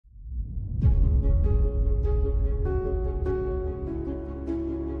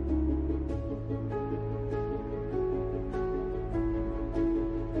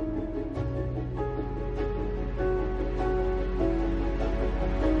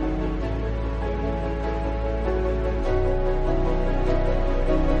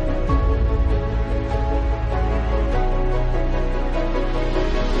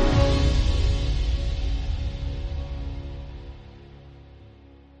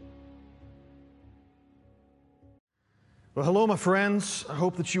Well, hello, my friends. I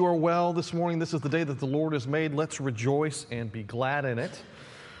hope that you are well this morning. This is the day that the Lord has made. Let's rejoice and be glad in it.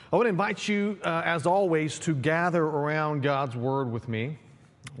 I want to invite you, as always, to gather around God's Word with me.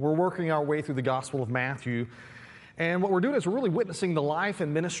 We're working our way through the Gospel of Matthew, and what we're doing is we're really witnessing the life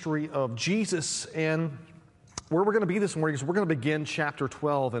and ministry of Jesus. And where we're going to be this morning is we're going to begin chapter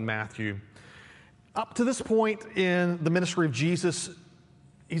 12 in Matthew. Up to this point in the ministry of Jesus,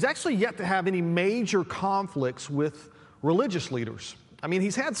 he's actually yet to have any major conflicts with religious leaders. I mean,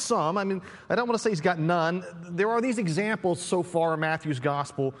 he's had some. I don't want to say he's got none. There are these examples so far in Matthew's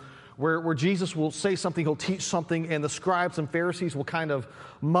gospel where Jesus will say something, he'll teach something, and the scribes and Pharisees will kind of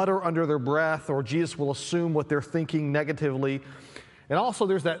mutter under their breath, or Jesus will assume what they're thinking negatively. And also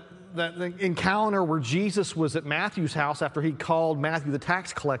there's that encounter where Jesus was at Matthew's house after he called Matthew the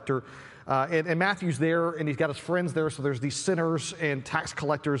tax collector. And Matthew's there, and he's got his friends there, so there's these sinners and tax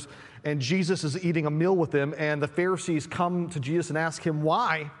collectors, and Jesus is eating a meal with them, and the Pharisees come to Jesus and ask him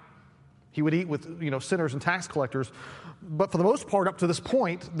why he would eat with, sinners and tax collectors. But for the most part, up to this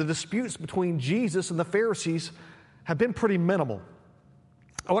point, the disputes between Jesus and the Pharisees have been pretty minimal.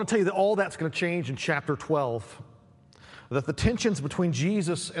 I want to tell you that all that's going to change in chapter 12, that the tensions between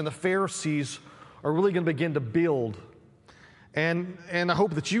Jesus and the Pharisees are really going to begin to build. And I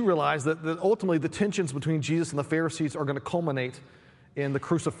hope that you realize that ultimately the tensions between Jesus and the Pharisees are going to culminate in the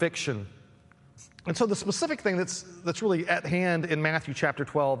crucifixion. And so the specific thing that's really at hand in Matthew chapter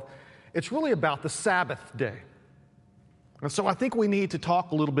 12, it's really about the Sabbath day. And so I think we need to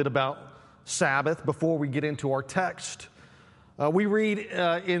talk a little bit about Sabbath before we get into our text. We read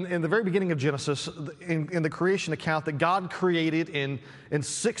in the very beginning of Genesis, in the creation account, that God created in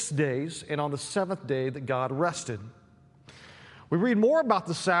 6 days, and on the seventh day that God rested. We read more about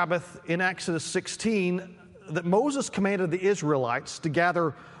the Sabbath in Exodus 16, that Moses commanded the Israelites to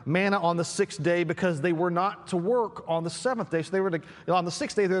gather manna on the sixth day because they were not to work on the seventh day. So they were to, on the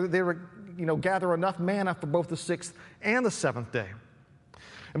sixth day, they were gather enough manna for both the sixth and the seventh day.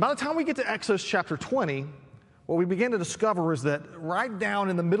 And by the time we get to Exodus chapter 20, what we begin to discover is that right down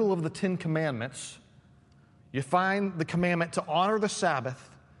in the middle of the Ten Commandments, you find the commandment to honor the Sabbath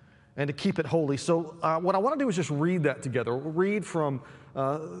and to keep it holy. So what I want to do is just read that together. We'll read from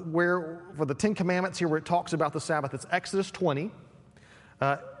for the Ten Commandments here, where it talks about the Sabbath. It's Exodus 20,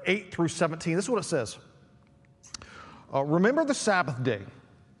 8 through 17. This is what it says. Remember the Sabbath day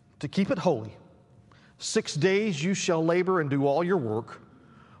to keep it holy. 6 days you shall labor and do all your work,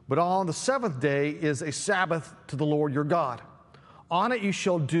 but on the seventh day is a Sabbath to the Lord your God. On it you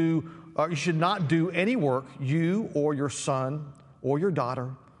should not do any work, you or your son or your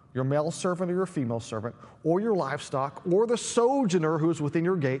daughter, your male servant or your female servant, or your livestock, or the sojourner who is within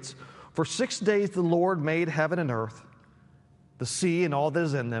your gates. For 6 days the Lord made heaven and earth, the sea and all that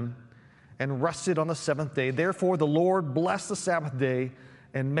is in them, and rested on the seventh day. Therefore the Lord blessed the Sabbath day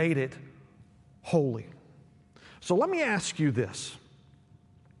and made it holy. So let me ask you this.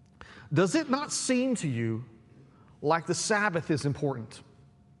 Does it not seem to you like the Sabbath is important?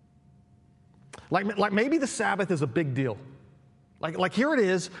 Like maybe the Sabbath is a big deal. Like here it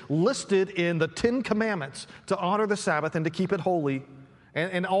is, listed in the Ten Commandments to honor the Sabbath and to keep it holy.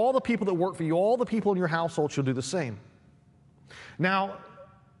 And all the people that work for you, all the people in your household shall do the same. Now,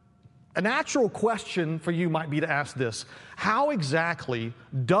 a natural question for you might be to ask this: how exactly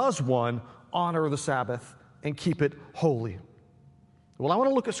does one honor the Sabbath and keep it holy? Well, I want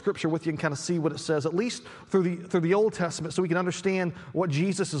to look at Scripture with you and kind of see what it says, at least through the Old Testament, so we can understand what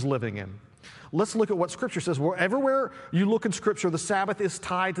Jesus is living in. Let's look at what Scripture says. Everywhere you look in Scripture, the Sabbath is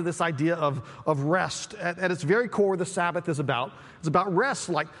tied to this idea of rest. At its very core, the Sabbath is about rest,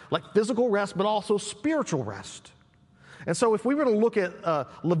 like physical rest, but also spiritual rest. And so if we were to look at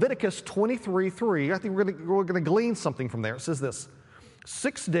Leviticus 23:3, I think we're going to glean something from there. It says this: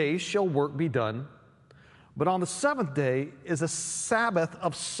 6 days shall work be done, but on the seventh day is a Sabbath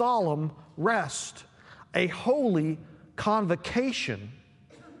of solemn rest, a holy convocation.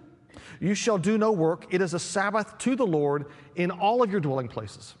 You shall do no work. It is a Sabbath to the Lord in all of your dwelling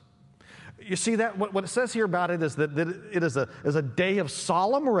places. You see that? What it says here about it is that it is a day of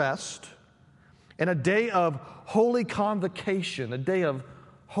solemn rest and a day of holy convocation, a day of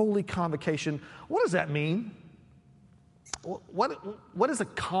holy convocation. What does that mean? What is a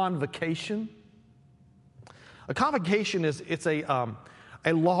convocation? A convocation is a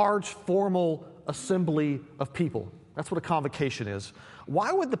large formal assembly of people. That's what a convocation is.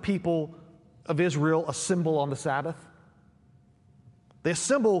 Why would the people of Israel assemble on the Sabbath? They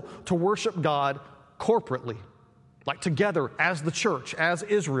assemble to worship God corporately, like together as the church, as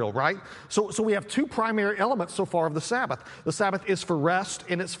Israel, right? So we have two primary elements so far of the Sabbath. The Sabbath is for rest,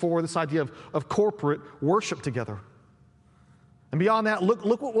 and it's for this idea of corporate worship together. And beyond that,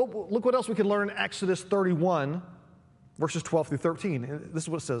 look what else we can learn in Exodus 31, verses 12 through 13. This is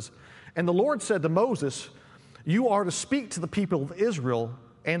what it says. And the Lord said to Moses, you are to speak to the people of Israel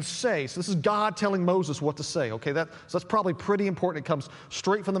and say, so this is God telling Moses what to say, okay? So that's probably pretty important. It comes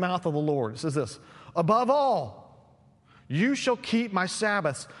straight from the mouth of the Lord. It says this, above all, you shall keep my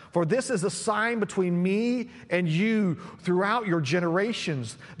Sabbaths, for this is a sign between me and you throughout your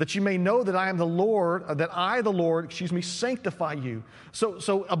generations, that you may know that I am the Lord, sanctify you. So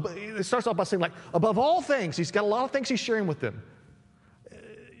it starts off by saying, like, above all things, he's got a lot of things he's sharing with them.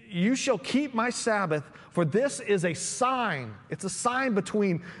 You shall keep my Sabbath, for this is a sign. It's a sign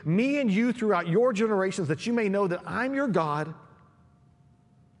between me and you throughout your generations, that you may know that I'm your God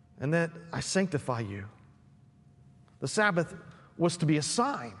and that I sanctify you. The Sabbath was to be a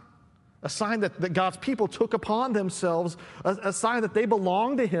sign that God's people took upon themselves, a sign that they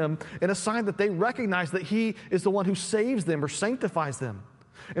belong to Him, and a sign that they recognize that He is the one who saves them or sanctifies them.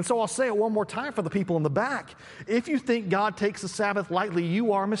 And so I'll say it one more time for the people in the back. If you think God takes the Sabbath lightly,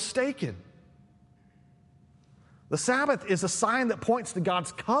 you are mistaken. The Sabbath is a sign that points to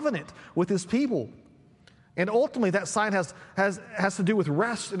God's covenant with His people. And ultimately, that sign has to do with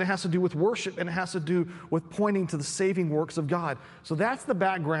rest, and it has to do with worship, and it has to do with pointing to the saving works of God. So that's the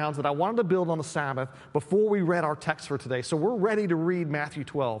background that I wanted to build on the Sabbath before we read our text for today. So we're ready to read Matthew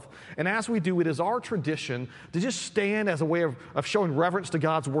 12. And as we do, it is our tradition to just stand as a way of showing reverence to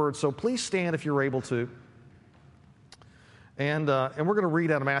God's word. So please stand if you're able to. And we're going to read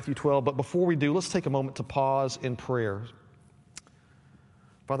out of Matthew 12. But before we do, let's take a moment to pause in prayer.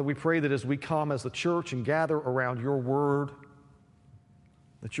 Father, we pray that as we come as the church and gather around your word,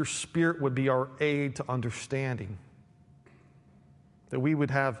 that your Spirit would be our aid to understanding, that we would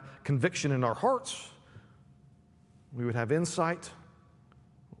have conviction in our hearts, we would have insight,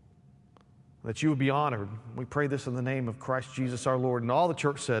 that you would be honored. We pray this in the name of Christ Jesus our Lord. And all the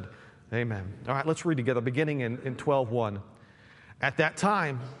church said, amen. All right, let's read together, beginning in 12:1. At that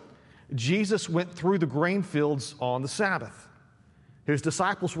time, Jesus went through the grain fields on the Sabbath. His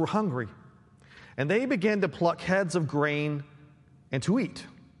disciples were hungry, and they began to pluck heads of grain and to eat.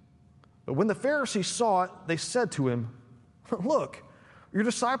 But when the Pharisees saw it, they said to him, look, your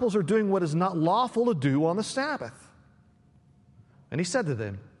disciples are doing what is not lawful to do on the Sabbath. And he said to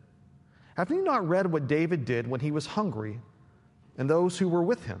them, have you not read what David did when he was hungry and those who were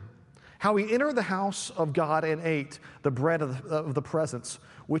with him? How he entered the house of God and ate the bread of the presence,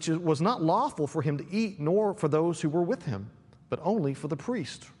 which was not lawful for him to eat, nor for those who were with him, but only for the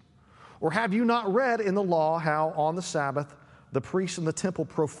priest. Or have you not read in the law how on the Sabbath the priests in the temple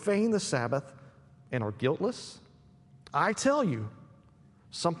profane the Sabbath and are guiltless? I tell you,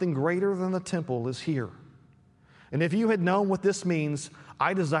 something greater than the temple is here. And if you had known what this means,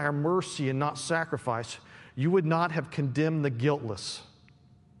 I desire mercy and not sacrifice, you would not have condemned the guiltless.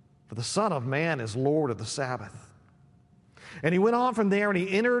 For the Son of Man is Lord of the Sabbath. And he went on from there, and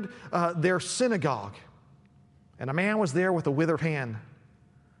he entered their synagogue. And a man was there with a withered hand.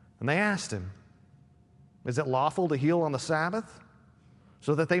 And they asked him, is it lawful to heal on the Sabbath?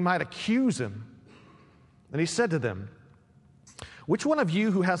 So that they might accuse him. And he said to them, which one of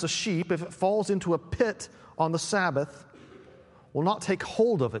you who has a sheep, if it falls into a pit on the Sabbath, will not take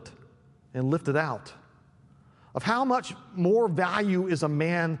hold of it and lift it out? Of how much more value is a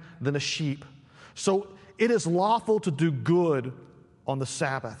man than a sheep? So it is lawful to do good on the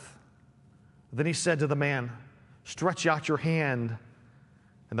Sabbath. Then he said to the man, stretch out your hand.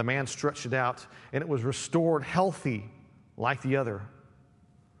 And the man stretched it out, and it was restored healthy like the other.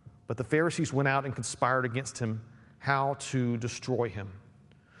 But the Pharisees went out and conspired against him how to destroy him.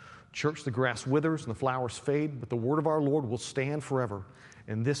 Church, the grass withers and the flowers fade, but the word of our Lord will stand forever.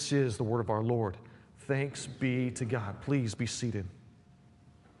 And this is the word of our Lord. Thanks be to God. Please be seated.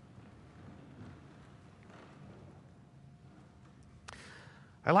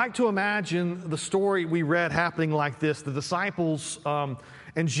 I like to imagine the story we read happening like this. The disciples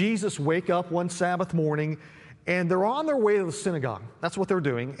and Jesus wake up one Sabbath morning, and they're on their way to the synagogue. That's what they're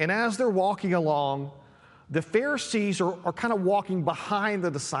doing. And as they're walking along, the Pharisees are kind of walking behind the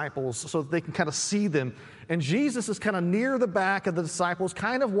disciples so that they can kind of see them. And Jesus is kind of near the back of the disciples,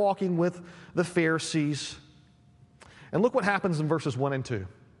 kind of walking with the Pharisees. And look what happens in verses 1 and 2.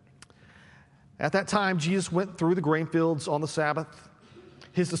 At that time, Jesus went through the grain fields on the Sabbath.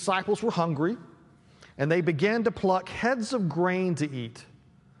 His disciples were hungry, and they began to pluck heads of grain to eat.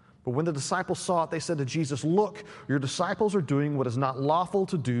 But when the disciples saw it, they said to Jesus, look, your disciples are doing what is not lawful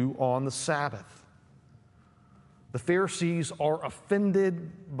to do on the Sabbath. The Pharisees are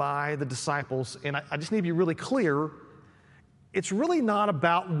offended by the disciples, and I just need to be really clear. it's really not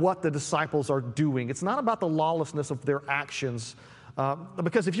about what the disciples are doing. It's not about the lawlessness of their actions.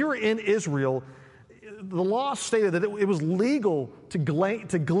 Because if you were in Israel, the law stated that it was legal to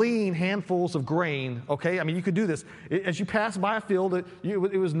glean handfuls of grain, okay? I mean, you could do this. As you pass by a field,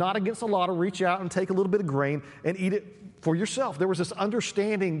 it was not against the law to reach out and take a little bit of grain and eat it for yourself. There was this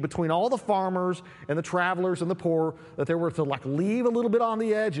understanding between all the farmers and the travelers and the poor that they were to leave a little bit on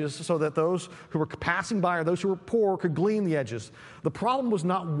the edges so that those who were passing by or those who were poor could glean the edges. The problem was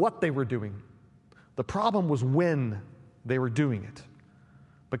not what they were doing. The problem was when they were doing it.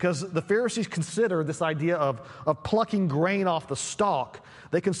 Because the Pharisees considered this idea of plucking grain off the stalk,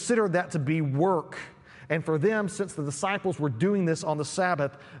 they considered that to be work. And for them, since the disciples were doing this on the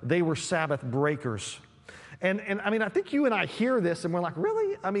Sabbath, they were Sabbath breakers. And I mean, I think you and I hear this and we're like,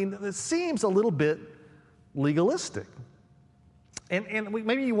 really? I mean, this seems a little bit legalistic. And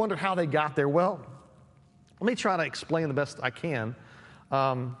maybe you wonder how they got there. Well, let me try to explain the best I can.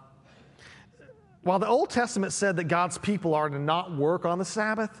 While the Old Testament said that God's people are to not work on the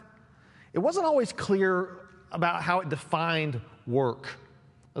Sabbath, it wasn't always clear about how it defined work.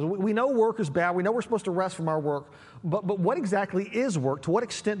 We know work is bad. We know we're supposed to rest from our work. But what exactly is work? To what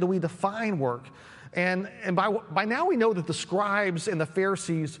extent do we define work? And by now we know that the scribes and the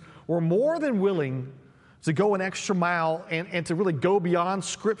Pharisees were more than willing to go an extra mile and to really go beyond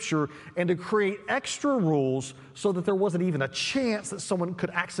Scripture and to create extra rules so that there wasn't even a chance that someone could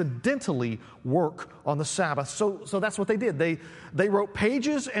accidentally work on the Sabbath. So that's what they did. They wrote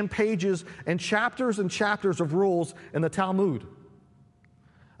pages and pages and chapters of rules in the Talmud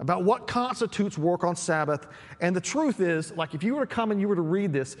about what constitutes work on Sabbath. And the truth is, like if you were to come and you were to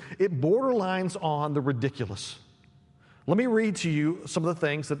read this, it borderlines on the ridiculous. Let me read to you some of the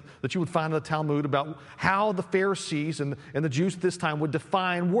things that you would find in the Talmud about how the Pharisees and the Jews at this time would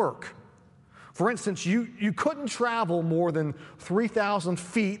define work. For instance, you couldn't travel more than 3,000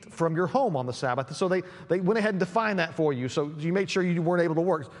 feet from your home on the Sabbath. So they went ahead and defined that for you. So you made sure you weren't able to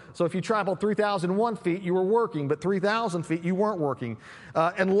work. So if you traveled 3,001 feet, you were working, but 3,000 feet, you weren't working.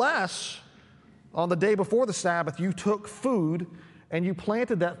 Unless on the day before the Sabbath, you took food and you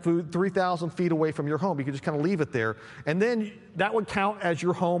planted that food 3,000 feet away from your home. You could just kind of leave it there. And then that would count as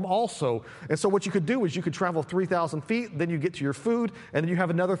your home also. And so what you could do is you could travel 3,000 feet, then you get to your food, and then you have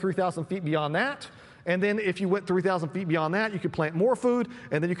another 3,000 feet beyond that. And then if you went 3,000 feet beyond that, you could plant more food,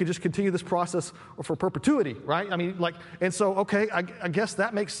 and then you could just continue this process for perpetuity, right? I mean, and so, okay, I guess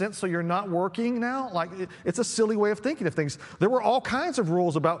that makes sense. So you're not working now? It's a silly way of thinking of things. There were all kinds of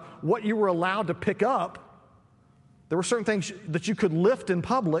rules about what you were allowed to pick up. There were certain things that you could lift in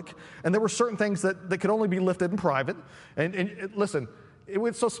public, and there were certain things that could only be lifted in private. And listen, it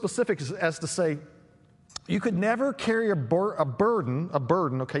was so specific as to say, you could never carry a burden,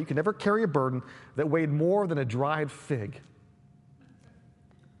 okay? You could never carry a burden that weighed more than a dried fig.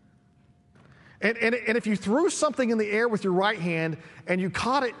 And if you threw something in the air with your right hand and you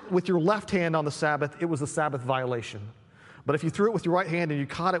caught it with your left hand on the Sabbath, it was a Sabbath violation. But if you threw it with your right hand and you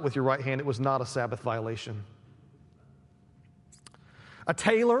caught it with your right hand, it was not a Sabbath violation. A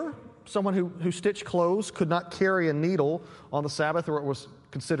tailor, someone who stitched clothes, could not carry a needle on the Sabbath or it was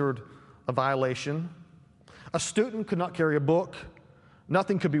considered a violation. A student could not carry a book.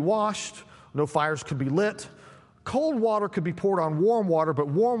 Nothing could be washed. No fires could be lit. Cold water could be poured on warm water, but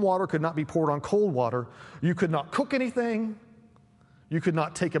warm water could not be poured on cold water. You could not cook anything. You could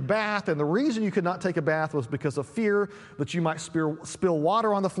not take a bath, and the reason you could not take a bath was because of fear that you might spill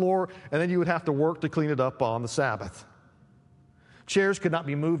water on the floor, and then you would have to work to clean it up on the Sabbath. Chairs could not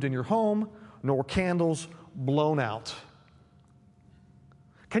be moved in your home, nor candles blown out.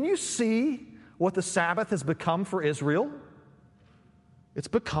 Can you see what the Sabbath has become for Israel? It's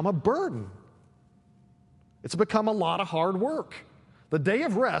become a burden. It's become a lot of hard work. The day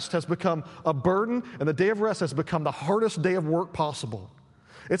of rest has become a burden, and the day of rest has become the hardest day of work possible.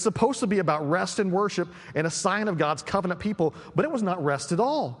 It's supposed to be about rest and worship and a sign of God's covenant people, but it was not rest at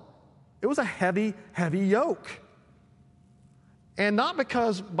all. It was a heavy, heavy yoke. And not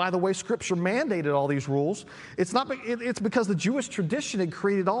because, by the way, Scripture mandated all these rules. It's because the Jewish tradition had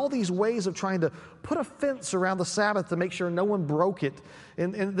created all these ways of trying to put a fence around the Sabbath to make sure no one broke it.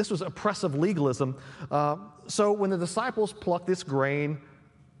 And this was oppressive legalism. So when the disciples pluck this grain,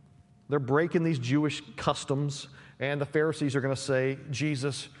 they're breaking these Jewish customs. And the Pharisees are going to say,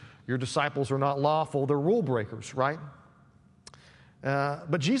 Jesus, your disciples are not lawful. They're rule breakers, right?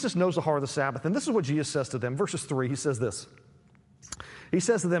 But Jesus knows the heart of the Sabbath. And this is what Jesus says to them. Verses 3, he says this. He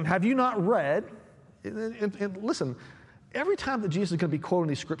says to them, have you not read? And listen, every time that Jesus is going to be quoting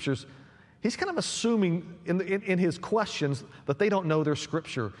these scriptures, he's kind of assuming in his questions that they don't know their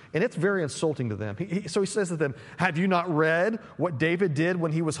scripture, and it's very insulting to them. So he says to them, have you not read what David did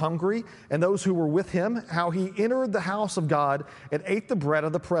when he was hungry, and those who were with him, how he entered the house of God and ate the bread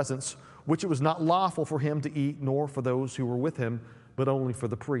of the presence, which it was not lawful for him to eat, nor for those who were with him, but only for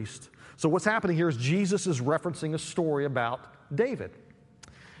the priest. So what's happening here is Jesus is referencing a story about David.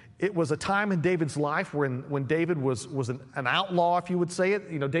 It was a time in David's life when David was an outlaw, if you would say it.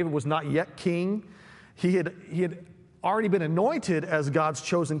 David was not yet king. He had already been anointed as God's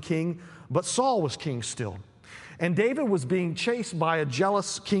chosen king, but Saul was king still. And David was being chased by a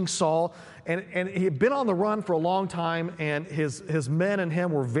jealous King Saul, and he had been on the run for a long time, and his men and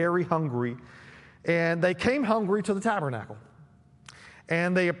him were very hungry. And they came hungry to the tabernacle.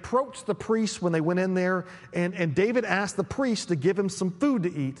 And they approached the priest when they went in there, and David asked the priest to give him some food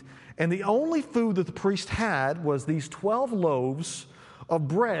to eat. And the only food that the priest had was these 12 loaves of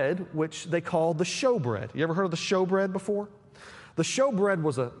bread, which they called the showbread. You ever heard of the showbread before? The showbread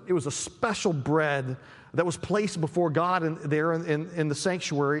was a special bread that was placed before God in the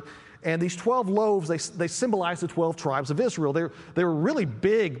sanctuary. And these 12 loaves, they symbolize the 12 tribes of Israel. They were really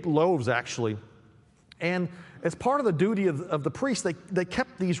big loaves, actually. And as part of the duty of the priest, they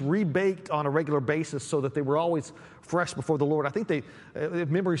kept these rebaked on a regular basis so that they were always fresh before the Lord. I think if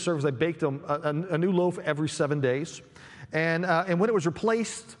memory serves, they baked them a new loaf every 7 days. And when it was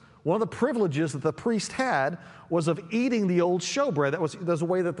replaced, one of the privileges that the priest had was of eating the old showbread. That was a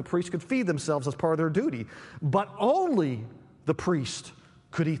way that the priest could feed themselves as part of their duty. But only the priest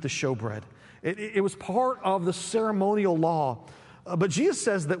could eat the showbread. It was part of the ceremonial law. But Jesus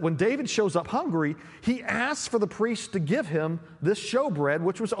says that when David shows up hungry, he asks for the priest to give him this showbread,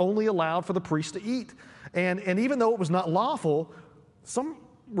 which was only allowed for the priest to eat. And even though it was not lawful, some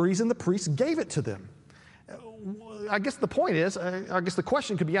reason the priest gave it to them. I guess the point is, the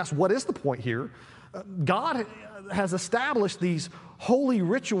question could be asked, what is the point here? God has established these holy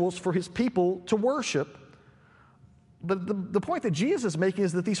rituals for his people to worship. But the point that Jesus is making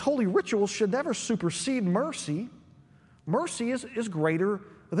is that these holy rituals should never supersede mercy. Mercy is greater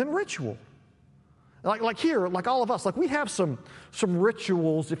than ritual. Like here, like all of us, like we have some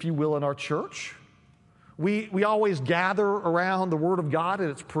rituals, if you will, in our church. We always gather around the Word of God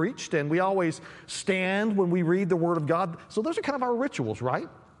and it's preached, and we always stand when we read the Word of God. So those are kind of our rituals, right?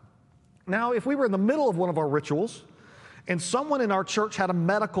 Now, if we were in the middle of one of our rituals and someone in our church had a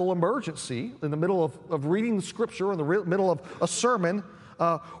medical emergency in the middle of reading the Scripture, in the middle of a sermon,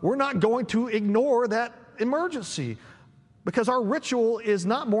 we're not going to ignore that emergency, because our ritual is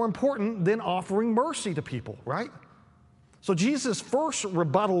not more important than offering mercy to people, right? So Jesus' first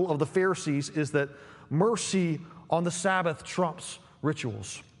rebuttal of the Pharisees is that mercy on the Sabbath trumps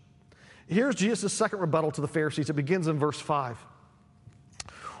rituals. Here's Jesus' second rebuttal to the Pharisees. It begins in verse 5.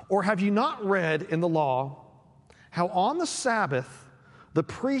 Or have you not read in the law how on the Sabbath the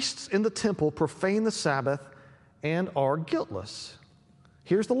priests in the temple profane the Sabbath and are guiltless?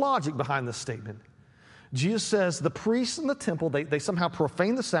 Here's the logic behind this statement. Jesus says the priests in the temple, they somehow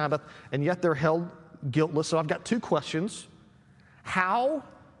profane the Sabbath, and yet they're held guiltless. So I've got two questions. How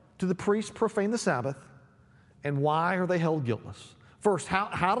do the priests profane the Sabbath, and why are they held guiltless? First,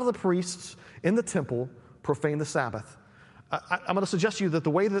 how do the priests in the temple profane the Sabbath? I'm going to suggest to you that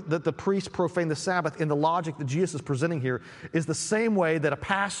the way that the priests profane the Sabbath in the logic that Jesus is presenting here is the same way that a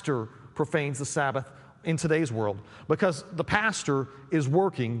pastor profanes the Sabbath in today's world, because the pastor is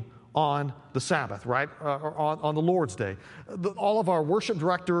working on the Sabbath, right? On the Lord's Day. All of our worship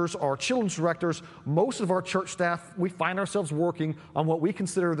directors, our children's directors, most of our church staff, we find ourselves working on what we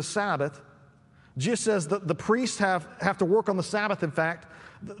consider the Sabbath. Jesus says that the priests have to work on the Sabbath. In fact,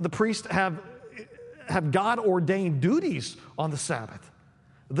 the priests have God-ordained duties on the Sabbath.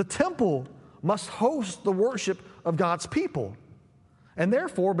 The temple must host the worship of God's people. And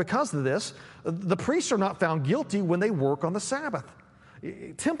therefore, because of this, the priests are not found guilty when they work on the Sabbath.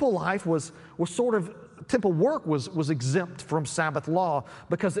 Temple life temple work was exempt from Sabbath law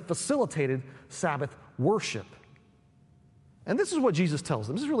because it facilitated Sabbath worship. And this is what Jesus tells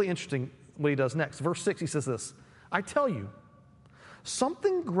them. This is really interesting what he does next. Verse 6, he says this, I tell you,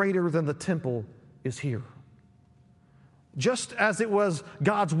 something greater than the temple is here. Just as it was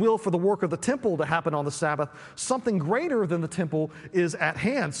God's will for the work of the temple to happen on the Sabbath, something greater than the temple is at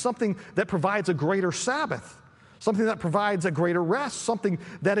hand, something that provides a greater Sabbath. Something that provides a greater rest, something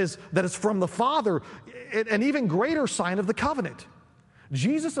that is from the Father, an even greater sign of the covenant.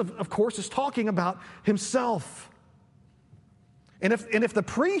 Jesus, of course, is talking about himself. And if the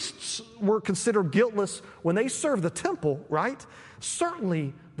priests were considered guiltless when they served the temple, right,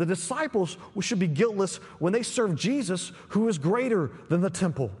 certainly the disciples should be guiltless when they serve Jesus, who is greater than the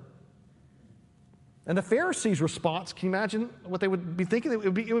temple. And the Pharisees' response, can you imagine what they would be thinking?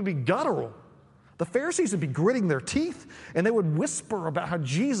 It would be guttural. The Pharisees would be gritting their teeth, and they would whisper about how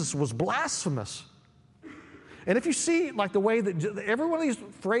Jesus was blasphemous. And if you see like the way that every one of these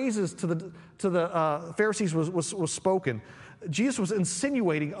phrases to the Pharisees was spoken, Jesus was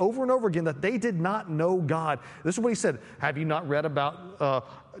insinuating over and over again that they did not know God. This is what he said. Have you not read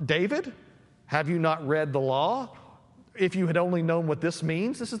about David? Have you not read the law? If you had only known what this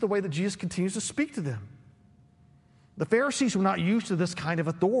means. This is the way that Jesus continues to speak to them. The Pharisees were not used to this kind of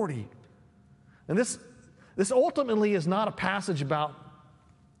authority. And this ultimately is not a passage about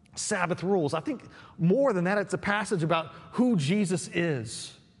Sabbath rules. I think more than that, it's a passage about who Jesus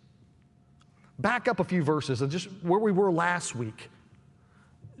is. Back up a few verses and just where we were last week.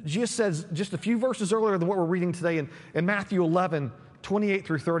 Jesus says just a few verses earlier than what we're reading today in Matthew 11, 28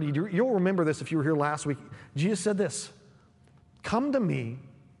 through 30. You'll remember this if you were here last week. Jesus said this, "Come to me,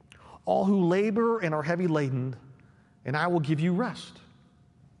 all who labor and are heavy laden, and I will give you rest.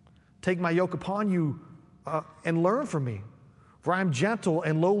 Take my yoke upon you and learn from me, for I am gentle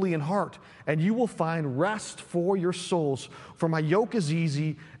and lowly in heart, and you will find rest for your souls. For my yoke is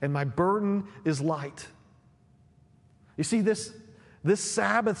easy and my burden is light." You see, this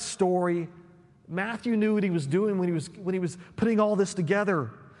Sabbath story, Matthew knew what he was doing when he was putting all this together.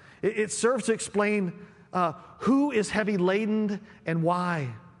 It serves to explain who is heavy laden and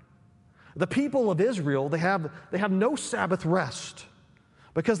why. The people of Israel, they have no Sabbath rest.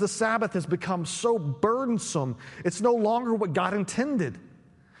 Because the Sabbath has become so burdensome. It's no longer what God intended.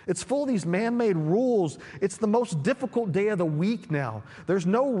 It's full of these man-made rules. It's the most difficult day of the week now. There's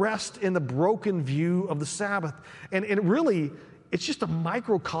no rest in the broken view of the Sabbath. And really, it's just a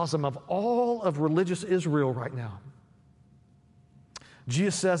microcosm of all of religious Israel right now.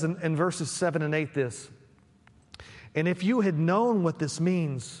 Jesus says in verses 7 and 8 this, "And if you had known what this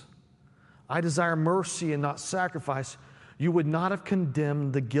means, I desire mercy and not sacrifice, you would not have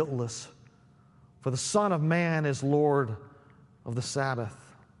condemned the guiltless, for the Son of Man is Lord of the Sabbath."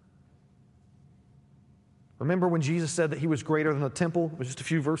 Remember when Jesus said that he was greater than the temple? It was just a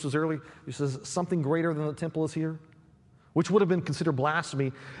few verses early. He says, something greater than the temple is here, which would have been considered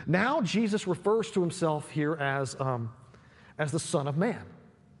blasphemy. Now Jesus refers to himself here as the Son of Man.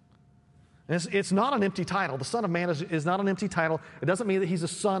 And it's not an empty title. The Son of Man is not an empty title. It doesn't mean that he's a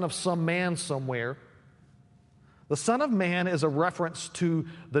son of some man somewhere. The Son of Man is a reference to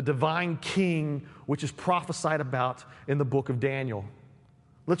the divine king, which is prophesied about in the book of Daniel.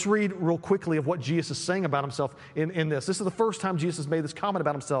 Let's read real quickly of what Jesus is saying about himself in this. This is the first time Jesus has made this comment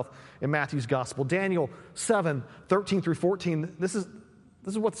about himself in Matthew's gospel. Daniel 7, 13 through 14. This is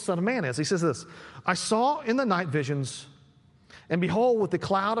what the Son of Man is. He says this, "I saw in the night visions, and behold, with the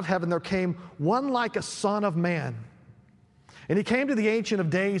cloud of heaven there came one like a son of man. And he came to the Ancient of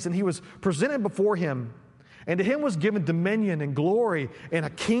Days, and he was presented before him. And to him was given dominion and glory and a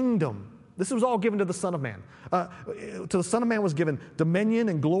kingdom." This was all given to the Son of Man. To the Son of Man was given dominion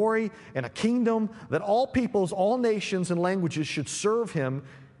and glory and a kingdom that all peoples, all nations and languages should serve him.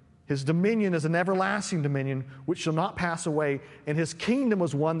 His dominion is an everlasting dominion which shall not pass away, and his kingdom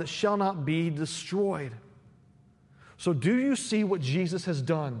was one that shall not be destroyed. So do you see what Jesus has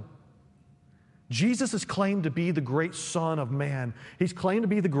done? Jesus is claimed to be the great Son of Man. He's claimed to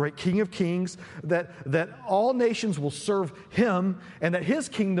be the great King of Kings, that all nations will serve him, and that his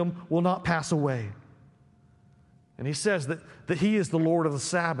kingdom will not pass away. And he says that he is the Lord of the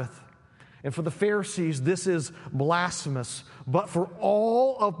Sabbath. And for the Pharisees, this is blasphemous. But for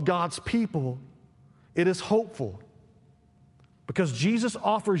all of God's people, it is hopeful. Because Jesus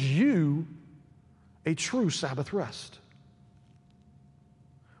offers you a true Sabbath rest.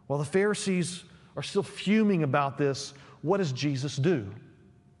 While the Pharisees are still fuming about this, what does Jesus do?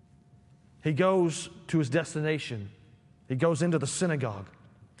 He goes to his destination. He goes into the synagogue.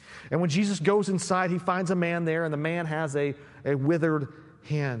 And when Jesus goes inside, he finds a man there, and the man has a withered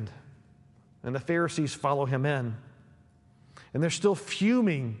hand. And the Pharisees follow him in. And they're still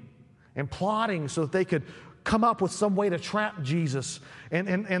fuming and plotting so that they could come up with some way to trap Jesus. And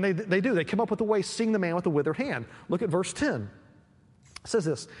they do. They come up with a way, seeing the man with the withered hand. Look at verse 10. It says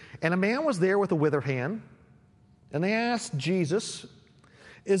this, "And a man was there with a withered hand, and they asked Jesus,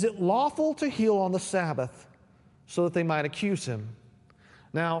 'Is it lawful to heal on the Sabbath?' so that they might accuse him."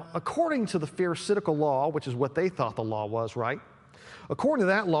 Now, according to the Pharisaical law, which is what they thought the law was, right? According to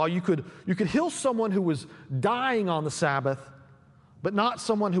that law, you could heal someone who was dying on the Sabbath, but not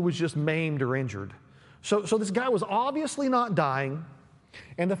someone who was just maimed or injured. So this guy was obviously not dying,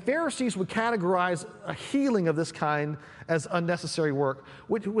 and the Pharisees would categorize a healing of this kind as unnecessary work.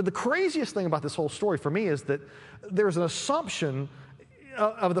 The craziest thing about this whole story for me is that there's an assumption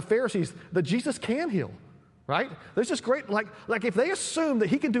of the Pharisees that Jesus can heal, right? There's this great, like if they assume that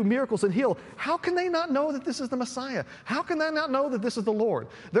he can do miracles and heal, how can they not know that this is the Messiah? How can they not know that this is the Lord?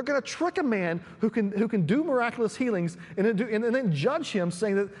 They're going to trick a man who can do miraculous healings and then judge him,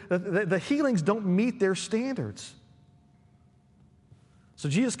 saying that the healings don't meet their standards. So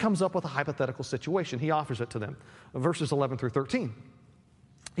Jesus comes up with a hypothetical situation. He offers it to them. Verses 11 through 13.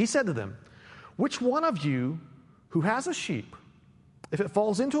 He said to them, "Which one of you who has a sheep, if it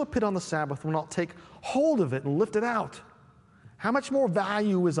falls into a pit on the Sabbath, will not take hold of it and lift it out? How much more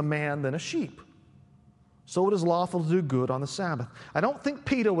value is a man than a sheep? So it is lawful to do good on the Sabbath." I don't think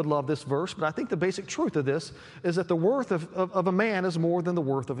Peter would love this verse, but I think the basic truth of this is that the worth of a man is more than the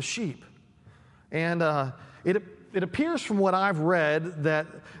worth of a sheep. And it appears from what I've read that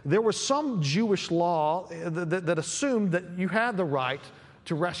there was some Jewish law that assumed that you had the right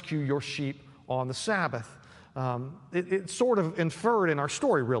to rescue your sheep on the Sabbath. It's sort of inferred in our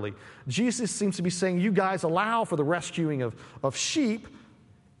story, really. Jesus seems to be saying, you guys allow for the rescuing of sheep.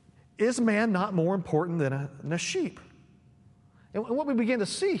 Is man not more important than a sheep? And what we begin to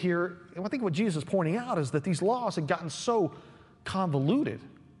see here, and I think what Jesus is pointing out, is that these laws had gotten so convoluted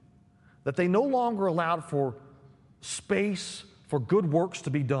that they no longer allowed for space for good works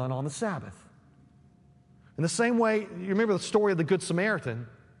to be done on the Sabbath. In the same way, you remember the story of the Good Samaritan,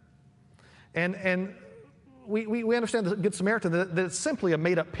 and we understand the Good Samaritan, that it's simply a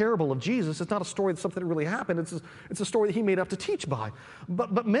made-up parable of Jesus. It's not a story that's something that really happened. It's a story that he made up to teach by.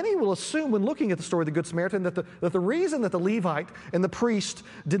 But many will assume when looking at the story of the Good Samaritan that the reason that the Levite and the priest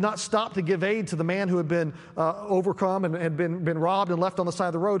did not stop to give aid to the man who had been overcome and had been robbed and left on the side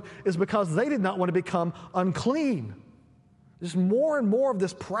of the road is because they did not want to become unclean. There's more and more of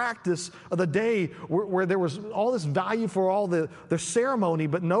this practice of the day where there was all this value for all their ceremony,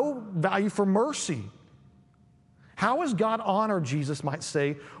 but no value for mercy. How is God honored, Jesus might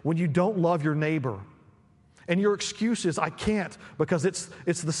say, when you don't love your neighbor? And your excuse is, I can't because it's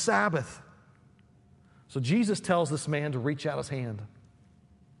the Sabbath. So Jesus tells this man to reach out his hand.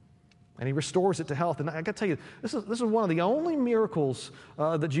 And he restores it to health. And I got to tell you, this is one of the only miracles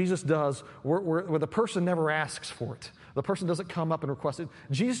that Jesus does where the person never asks for it. The person doesn't come up and request it.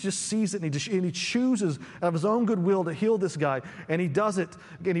 Jesus just sees it and he chooses out of his own goodwill to heal this guy. And he does it,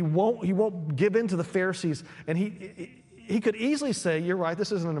 and he won't give in to the Pharisees. And he could easily say, you're right,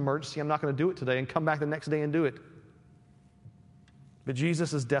 this isn't an emergency. I'm not going to do it today, and come back the next day and do it. But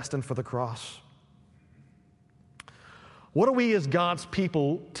Jesus is destined for the cross. What do we as God's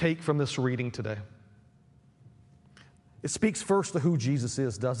people take from this reading today? It speaks first to who Jesus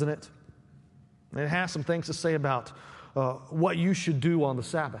is, doesn't it? And it has some things to say about what you should do on the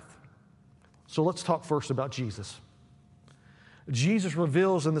Sabbath. So let's talk first about Jesus. Jesus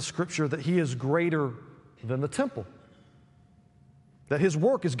reveals in the Scripture that he is greater than the temple, that his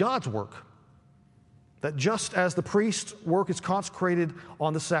work is God's work, that just as the priest's work is consecrated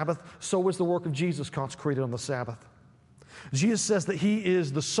on the Sabbath, so is the work of Jesus consecrated on the Sabbath. Jesus says that he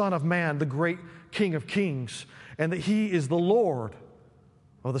is the Son of Man, the great King of Kings, and that he is the Lord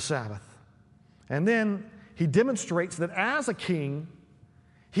of the Sabbath. And then he demonstrates that as a king,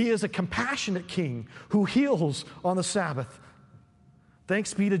 he is a compassionate king who heals on the Sabbath.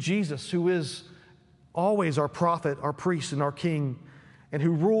 Thanks be to Jesus, who is always our prophet, our priest, and our king, and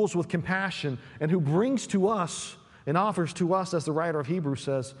who rules with compassion, and who brings to us and offers to us, as the writer of Hebrews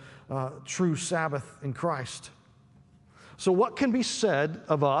says, true Sabbath in Christ. So what can be said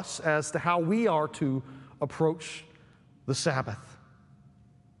of us as to how we are to approach the Sabbath?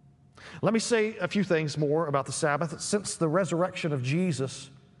 Let me say a few things more about the Sabbath. Since the resurrection of Jesus,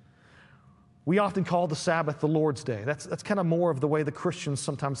 we often call the Sabbath the Lord's Day. That's kind of more of the way the Christians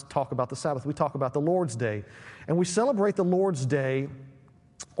sometimes talk about the Sabbath. We talk about the Lord's Day. And we celebrate the Lord's Day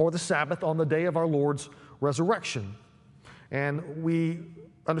or the Sabbath on the day of our Lord's resurrection. And we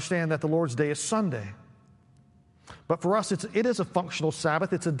understand that the Lord's Day is Sunday. But for us, it is a functional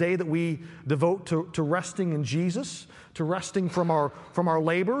Sabbath. It's a day that we devote to resting in Jesus, to resting from our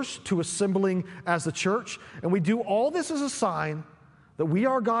labors, to assembling as the church. And we do all this as a sign that we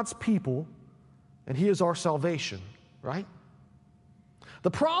are God's people and he is our salvation, right?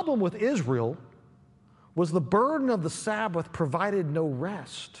 The problem with Israel was the burden of the Sabbath provided no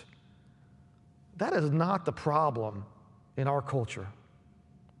rest. That is not the problem in our culture.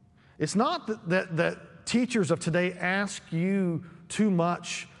 It's not that teachers of today ask you too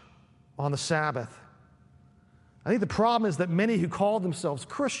much on the Sabbath. I think the problem is that many who call themselves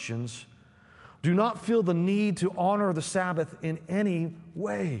Christians do not feel the need to honor the Sabbath in any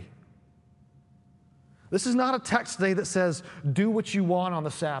way. This is not a text today that says, do what you want on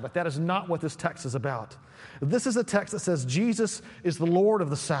the Sabbath. That is not what this text is about. This is a text that says Jesus is the Lord of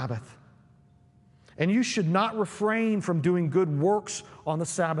the Sabbath. And you should not refrain from doing good works on the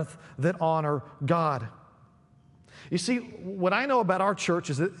Sabbath that honor God. You see, what I know about our church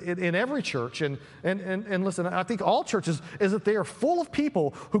is that in every church, and listen, I think all churches, is that they are full of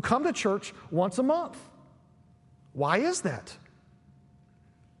people who come to church once a month. Why is that?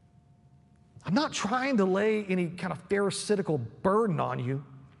 I'm not trying to lay any kind of pharisaical burden on you,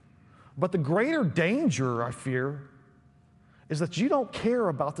 but the greater danger, I fear, is that you don't care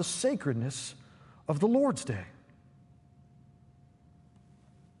about the sacredness of the Lord's Day.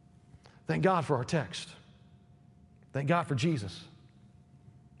 Thank God for our text. Thank God for Jesus.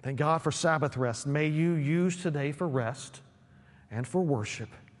 Thank God for Sabbath rest. May you use today for rest and for worship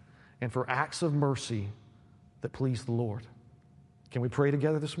and for acts of mercy that please the Lord. Can we pray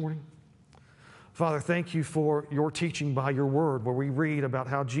together this morning? Father, thank you for your teaching by your word, where we read about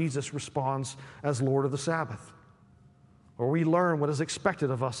how Jesus responds as Lord of the Sabbath, where we learn what is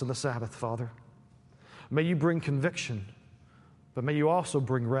expected of us in the Sabbath, Father. May you bring conviction, but may you also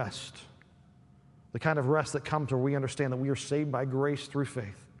bring rest, the kind of rest that comes where we understand that we are saved by grace through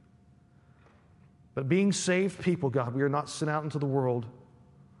faith. But being saved people, God, we are not sent out into the world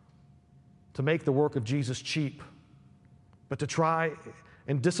to make the work of Jesus cheap, but to try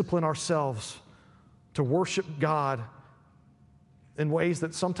and discipline ourselves to worship God in ways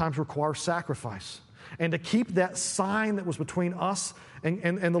that sometimes require sacrifice, and to keep that sign that was between us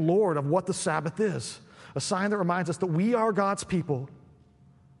and the Lord of what the Sabbath is, a sign that reminds us that we are God's people,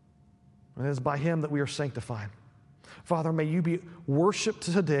 and it is by Him that we are sanctified. Father, may you be worshiped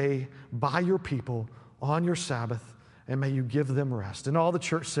today by your people on your Sabbath, and may you give them rest. And all the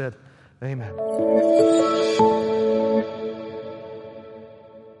church said, amen.